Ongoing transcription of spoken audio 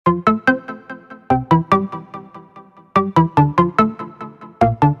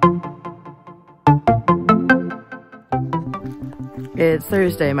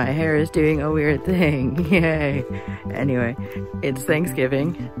Thursday, my hair is doing a weird thing. Yay. Anyway, it's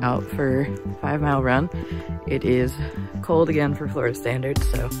Thanksgiving, out for 5-mile run. It is cold again for Florida standards,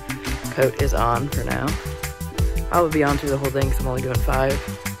 so coat is on for now. I'll be on through the whole thing because I'm only doing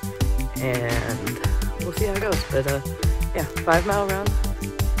 5. And we'll see how it goes. But yeah, 5-mile run.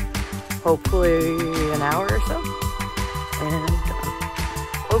 Hopefully an hour or so. And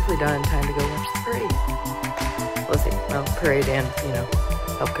hopefully done in time to go watch the parade. We'll see. Well, parade and, you know,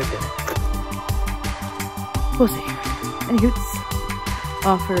 help cook dinner. We'll see. Anywho,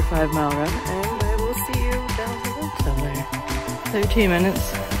 off for a 5-mile run, and I will see you down the road somewhere. 13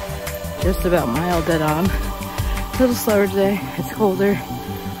 minutes, just about mile dead on. A little slower today, it's colder,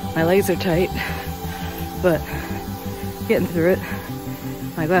 my legs are tight, but getting through it.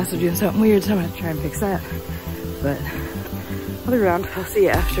 My glass is doing something weird, so I'm gonna try and fix that. But I'll be around, I'll see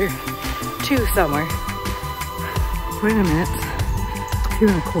you after 2 somewhere. 20 minutes, 2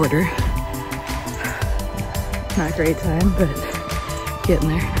 1/4. Not a great time, but getting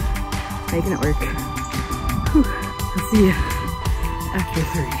there, making it work. Whew. I'll see you after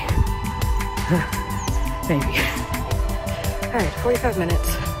 3. Maybe. All right, 45 minutes,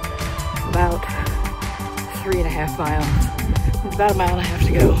 about 3.5 miles. It's about 1.5 miles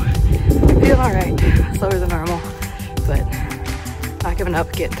to go. Feeling all right, slower than normal, but not giving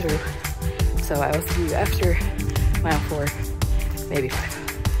up, getting through. So I will see you after mile 4, maybe 5.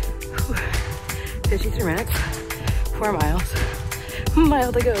 Whew. 53 minutes, 4 miles,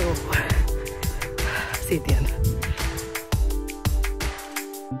 mile to go. See you at the end.